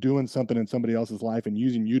Spirit doing something in somebody else's life and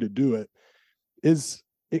using you to do it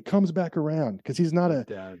it comes back around, because he's not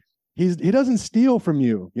he doesn't steal from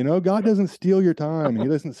you. God doesn't steal your time. He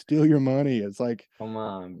doesn't steal your money. It's like, come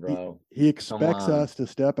on, bro. He expects us to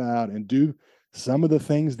step out and do some of the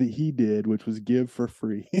things that he did, which was give for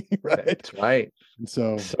free. Right. That's right. And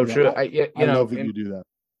so true. I love that you do that.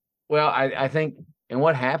 Well, I think, and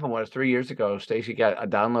what happened was 3 years ago, Stacy got a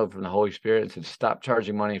download from the Holy Spirit and said, stop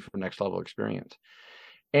charging money for next level experience.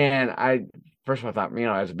 And first of all, I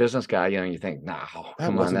thought, as a business guy, you think, no,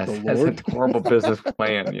 come on, that's a horrible business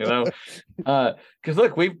plan, because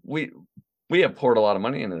look, we have poured a lot of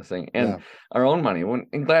money into this thing and our own money,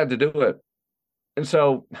 and glad to do it. And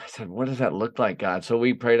so I said, what does that look like, God? So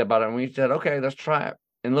we prayed about it and we said, okay, let's try it.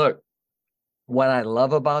 And look, what I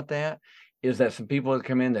love about that is that some people that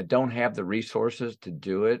come in that don't have the resources to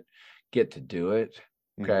do it, get to do it.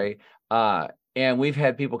 Okay. And we've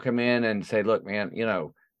had people come in and say, look, man,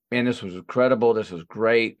 this was incredible. This was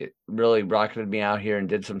great. It really rocketed me out here and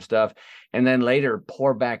did some stuff. And then later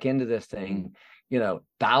pour back into this thing,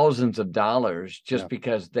 thousands of dollars just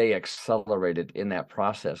because they accelerated in that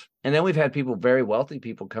process. And then we've had people, very wealthy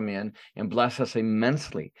people, come in and bless us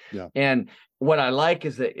immensely. Yeah. And what I like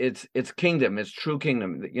is that it's kingdom, it's true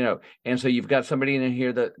kingdom, and so you've got somebody in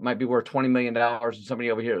here that might be worth $20 million and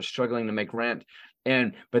somebody over here is struggling to make rent.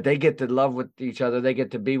 But they get to love with each other. They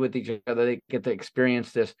get to be with each other. They get to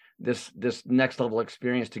experience this next level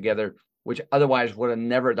experience together, which otherwise would have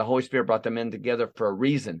never. The Holy Spirit brought them in together for a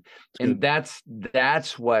reason, and that's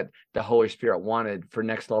what the Holy Spirit wanted for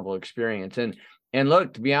next level experience. And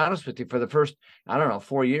look, to be honest with you, for the first,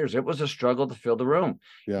 4 years, it was a struggle to fill the room.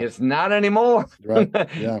 Yeah. It's not anymore. Right.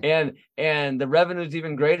 Yeah. and the revenue is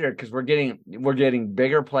even greater because we're getting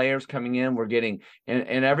bigger players coming in. We're getting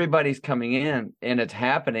and everybody's coming in, and it's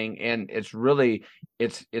happening. And it's really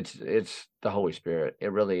it's the Holy Spirit.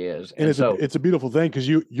 It really is. And it's a beautiful thing because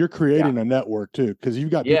you're creating a network too, because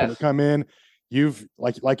you've got people that come in. You've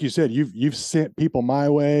like you said, you've sent people my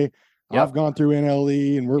way. Yep. I've gone through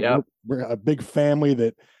NLE, and we're a big family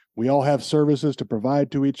that we all have services to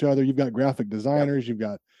provide to each other. You've got graphic designers, you've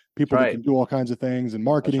got people that can do all kinds of things and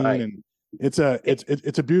marketing, and it's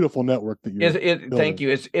a beautiful network that you're thank you.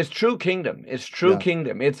 It's true kingdom. It's true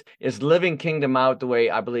kingdom. It's living kingdom out the way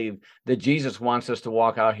I believe that Jesus wants us to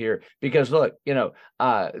walk out here. Because look,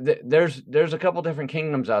 there's a couple different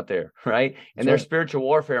kingdoms out there, right? And there's spiritual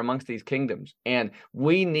warfare amongst these kingdoms. And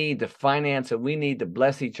we need to finance and we need to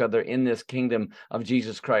bless each other in this kingdom of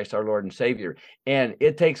Jesus Christ, our Lord and Savior. And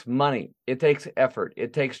it takes money, it takes effort,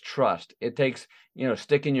 it takes trust, it takes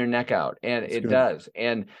sticking your neck out, and it does.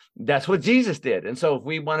 And that's what Jesus did. And so if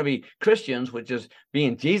we want to be Christians, which is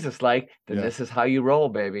being Jesus-like, then this is how you roll,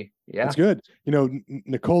 baby. Yeah. It's good.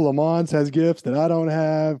 Nicole Lamont has gifts that I don't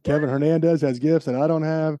have. Kevin Hernandez has gifts that I don't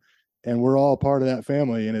have. And we're all part of that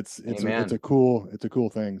family. And it's a cool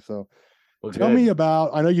thing. So tell me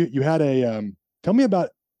about, I know you had tell me about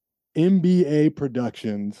MBA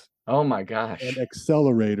Productions. Oh my gosh. An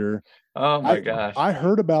accelerator. Oh my gosh. I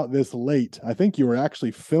heard about this late. I think you were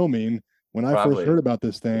actually filming when I first heard about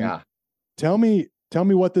this thing. Yeah. Tell me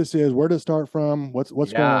what this is, where to start from, what's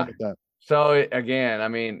going on with that. So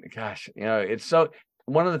again, gosh, it's so,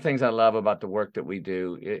 one of the things I love about the work that we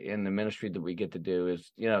do in the ministry that we get to do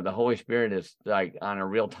is, the Holy Spirit is like on a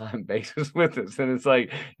real time basis with us. And it's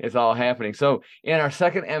like, it's all happening. So in our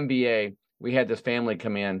second MBA, we had this family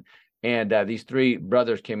come in. And these three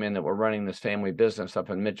brothers came in that were running this family business up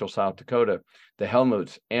in Mitchell, South Dakota, the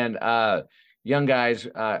Helmuts. And young guys.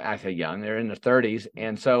 I say young, they're in their 30s.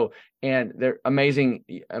 And they're amazing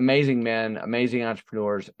men, amazing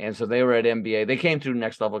entrepreneurs. And so they were at MBA. They came through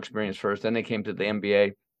Next Level Experience first, then they came to the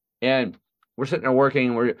MBA. And we're sitting there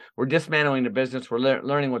working, we're dismantling the business. We're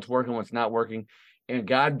learning what's working, what's not working. And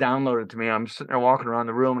God downloaded to me. I'm sitting there walking around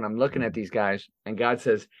the room and I'm looking at these guys, and God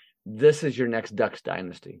says, "This is your next Ducks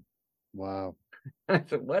dynasty." Wow. I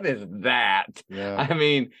said, "What is that?" Yeah. I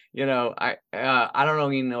mean, I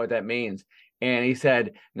don't even know what that means. And he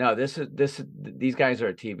said, "No, these guys are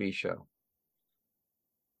a TV show."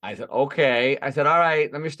 I said, "Okay." I said, "All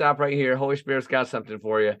right, let me stop right here. Holy Spirit's got something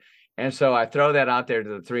for you." And so I throw that out there to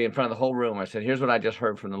the three in front of the whole room. I said, "Here's what I just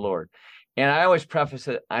heard from the Lord." And I always preface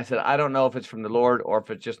it. I said, "I don't know if it's from the Lord or if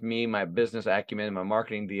it's just me, my business acumen, my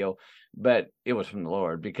marketing deal, but it was from the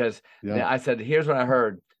Lord." Because I said, "Here's what I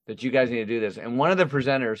heard, that you guys need to do this." And one of the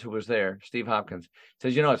presenters who was there, Steve Hopkins,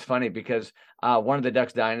 says, "It's funny because one of the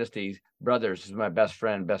Ducks Dynasty's brothers is my best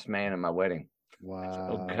friend, best man in my wedding." Wow.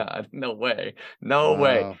 Oh God, no way. No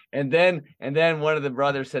way. And then one of the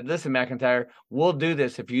brothers said, "Listen, McIntyre, we'll do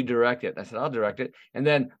this if you direct it." And I said, "I'll direct it." And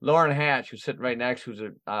then Lauren Hatch, who's sitting right next, who's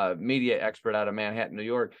a media expert out of Manhattan, New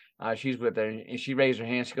York, she's with her, and she raised her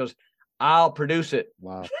hand. She goes, "I'll produce it."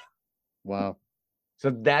 Wow. Wow. So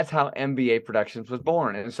that's how MBA Productions was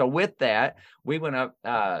born. And so with that, we went up,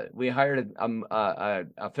 we hired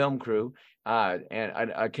a film crew, and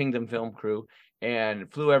a Kingdom film crew,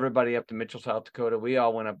 and flew everybody up to Mitchell, South Dakota. We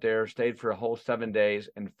all went up there, stayed for a whole 7 days,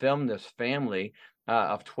 and filmed this family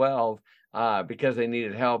of 12 because they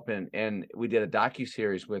needed help. And we did a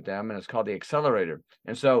docuseries with them, and it's called The Accelerator.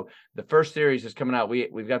 And so the first series is coming out.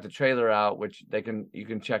 We've got the trailer out, which you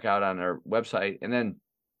can check out on our website. And then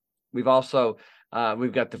we've also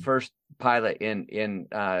we've got the first pilot in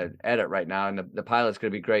edit right now, and the pilot's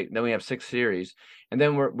going to be great. And then we have 6 series, and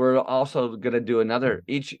then we're also going to do another.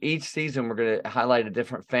 Each season, we're going to highlight a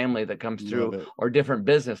different family that comes through, or different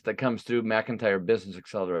business that comes through McIntyre Business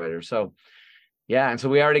Accelerator. So, yeah, and so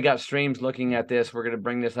we already got streams looking at this. We're going to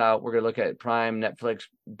bring this out. We're going to look at Prime, Netflix,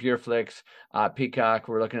 PureFlix, Peacock.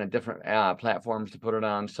 We're looking at different platforms to put it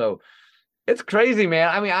on. So it's crazy, man.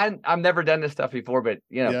 I mean, I've never done this stuff before, but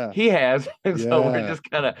he has, and so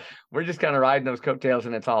we're just kind of riding those coattails,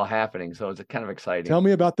 and it's all happening. So it's kind of exciting. Tell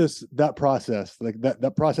me about that process, like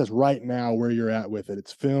that process right now, where you're at with it.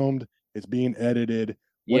 It's filmed, it's being edited.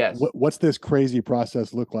 What's this crazy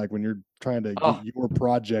process look like when you're trying to get your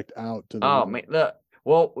project out to the world? Man, look.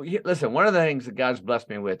 Well, listen. One of the things that God's blessed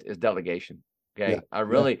me with is delegation. Okay. I've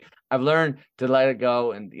learned to let it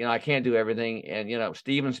go, and, I can't do everything. And,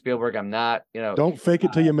 Steven Spielberg, I'm not, don't fake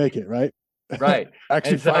it till you make it, right? Right.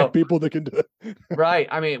 Actually find people that can do it. Right.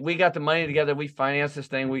 I mean, we got the money together. We financed this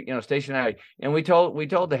thing. We, stationary, and we told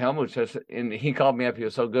the Helmut, and he called me up. He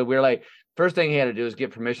was so good. We were like, first thing he had to do is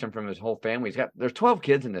get permission from his whole family. There's 12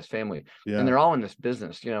 kids in this family, and they're all in this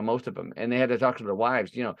business, most of them. And they had to talk to their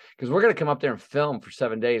wives, because we're going to come up there and film for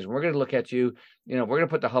 7 days. And we're going to look at you, we're going to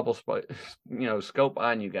put the Hubble, scope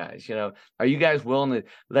on you guys. Are you guys willing to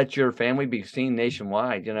let your family be seen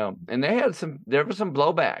nationwide? And there was some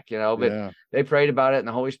blowback, but they prayed about it, and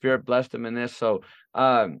the Holy Spirit blessed them in this. So,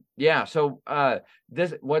 what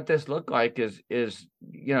this looked like is,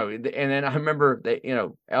 and then I remember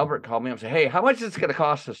that, Albert called me up and said, "Hey, how much is this going to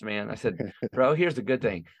cost us, man?" I said, "Bro, here's the good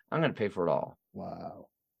thing. I'm going to pay for it all." Wow.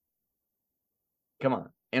 Come on.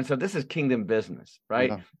 And so this is kingdom business, right?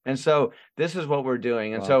 Yeah. And so this is what we're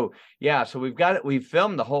doing. And so we've got it. We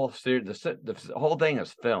filmed the whole series. The whole thing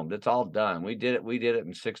is filmed. It's all done. We did it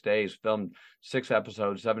in 6 days, filmed 6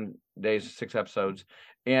 episodes, 7 days, 6 episodes.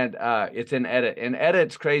 And it's in edit. And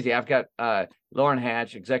edit's crazy. I've got Lauren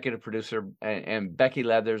Hatch, executive producer, and Becky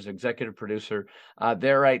Leathers, executive producer.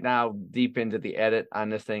 They're right now deep into the edit on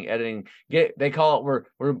this thing, editing. They call it,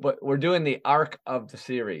 we're doing the arc of the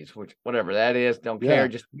series, which whatever that is, don't care.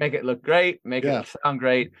 Just make it look great, make it sound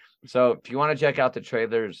great. So if you want to check out the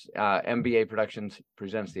trailers, MBA Productions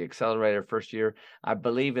presents The Accelerator first year. I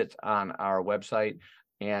believe it's on our website,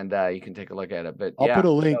 and you can take a look at it. But I'll put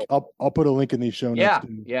a link. I'll put a link in these show notes.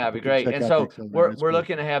 Yeah, it'd be great. And so we're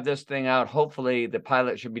looking to have this thing out. Hopefully, the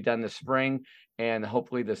pilot should be done this spring, and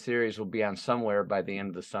hopefully the series will be on somewhere by the end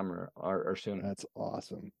of the summer or sooner. That's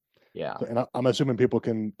awesome. Yeah, so, and I'm assuming people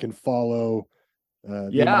can follow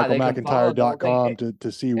McIntyre.com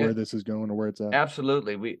to see where this is going or where it's at.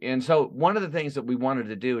 Absolutely. And so one of the things that we wanted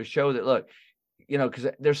to do is show that, look, because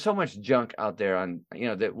there's so much junk out there on,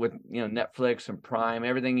 that with, Netflix and Prime,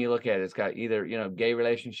 everything you look at, it's got either, gay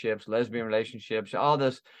relationships, lesbian relationships, all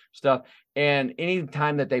this stuff. And any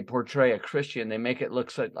time that they portray a Christian, they make it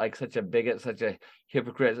look like such a bigot, such a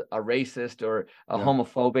hypocrite, a racist, or a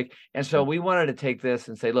homophobic. And so we wanted to take this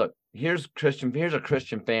and say, look, here's a Christian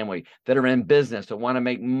family that are in business, that want to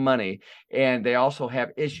make money, and they also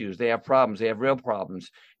have issues, they have problems, they have real problems,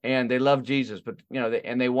 and they love Jesus, but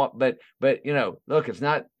they want, but look, it's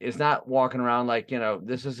not walking around like,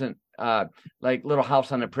 this isn't like Little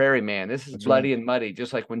House on the Prairie, man. This is bloody and muddy,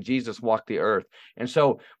 just like when Jesus walked the earth. And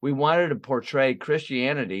so we wanted to portray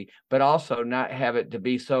Christianity, but also not have it to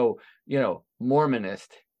be so, Mormonist.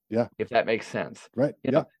 Yeah. If that makes sense. Right.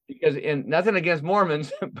 Because nothing against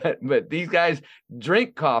Mormons, but these guys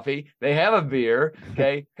drink coffee, they have a beer,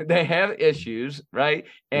 okay, they have issues, right?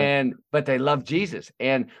 But they love Jesus,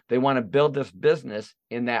 and they want to build this business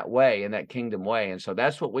in that way, in that kingdom way. And so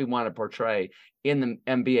that's what we want to portray in the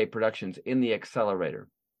MBA Productions, in the Accelerator.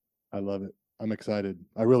 I love it. I'm excited.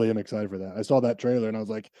 I really am excited for that. I saw that trailer and I was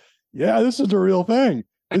like, yeah, this is a real thing.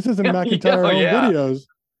 This isn't McIntyre videos.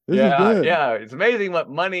 This is good. Yeah. It's amazing what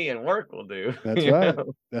money and work will do. That's right.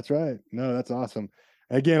 That's right. No, that's awesome.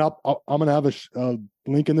 Again, I'm going to have a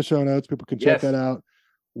link in the show notes. People can check that out.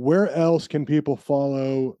 Where else can people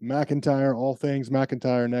follow McIntyre, all things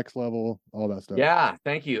McIntyre, Next Level, all that stuff? Yeah,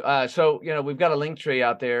 thank you. So, we've got a link tree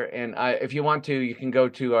out there, and if you want to, you can go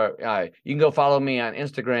to you can go follow me on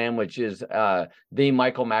Instagram, which is the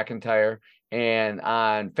Michael McIntyre, and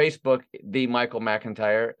on Facebook, the Michael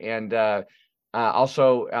McIntyre, and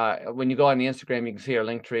also, when you go on the Instagram, you can see our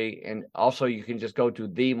link tree, and also you can just go to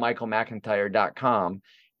themichaelmcintyre.com,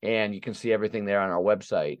 and you can see everything there on our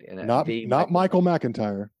website. And not Michael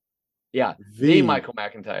McIntyre. Yeah, the Michael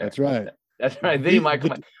McIntyre. That's right. That's right. The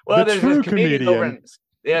Michael. Well, there's this comedian over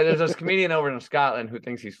there's this comedian over in Scotland who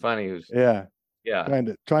thinks he's funny. Who's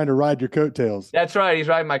trying to ride your coattails. That's right. He's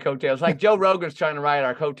riding my coattails. Like Joe Rogan's trying to ride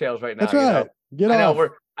our coattails right now. That's right. Get off.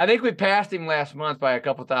 I think we passed him last month by a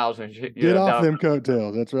couple thousand. Get off them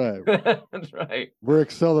coattails. That's right. That's right. We're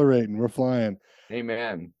accelerating. We're flying.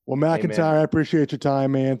 Amen. Well, McIntyre, I appreciate your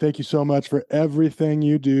time, man. Thank you so much for everything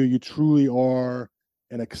you do. You truly are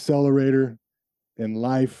an accelerator in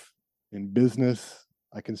life, in business.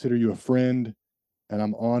 I consider you a friend, and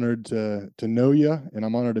I'm honored to know you, and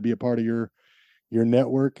I'm honored to be a part of your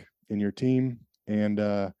network and your team.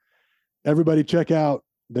 And everybody check out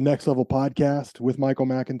the Next Level podcast with Michael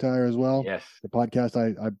McIntyre as well. Yes. The podcast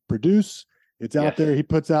I produce. It's out there. He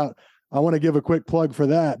puts out. I want to give a quick plug for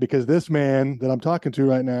that, because this man that I'm talking to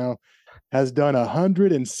right now has done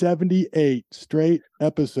 178 straight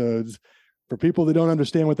episodes. For people that don't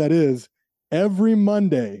understand what that is, every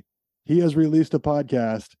Monday he has released a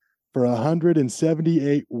podcast for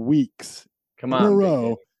 178 weeks in a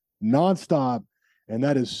row, nonstop. And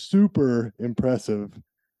that is super impressive.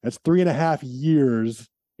 That's 3.5 years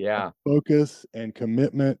of focus and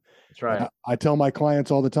commitment. That's right. I tell my clients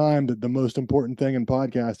all the time that the most important thing in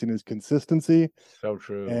podcasting is consistency. So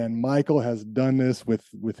true. And Michael has done this with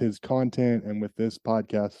his content and with this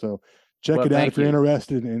podcast. So check it out if you're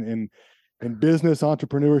interested in business,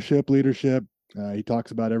 entrepreneurship, leadership. He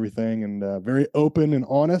talks about everything, and very open and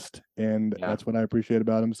honest, and that's what I appreciate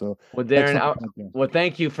about him. So, well, Darren,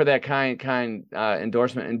 thank you for that kind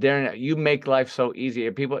endorsement. And Darren, you make life so easy.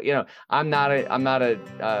 People, I'm a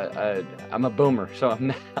boomer, so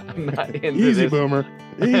I'm not into Easy this. Boomer.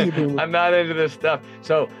 Easy boomer. I'm not into this stuff.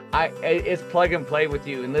 So it's plug and play with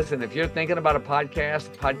you. And listen, if you're thinking about a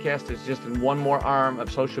podcast is just one more arm of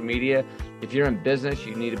social media. If you're in business,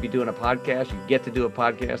 you need to be doing a podcast. You get to do a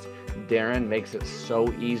podcast. Darren makes it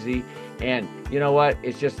so easy, and you know what?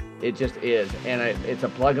 It just is, and it's a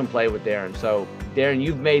plug and play with Darren. So Darren,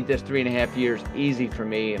 you've made this 3.5 years easy for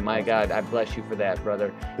me, and my God, I bless you for that,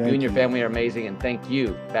 brother. You and your family are amazing, and thank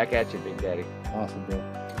you. Back at you, Big Daddy. Awesome, bro.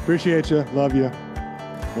 Appreciate you. Love you.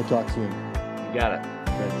 We'll talk soon. You got it.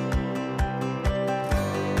 Thanks.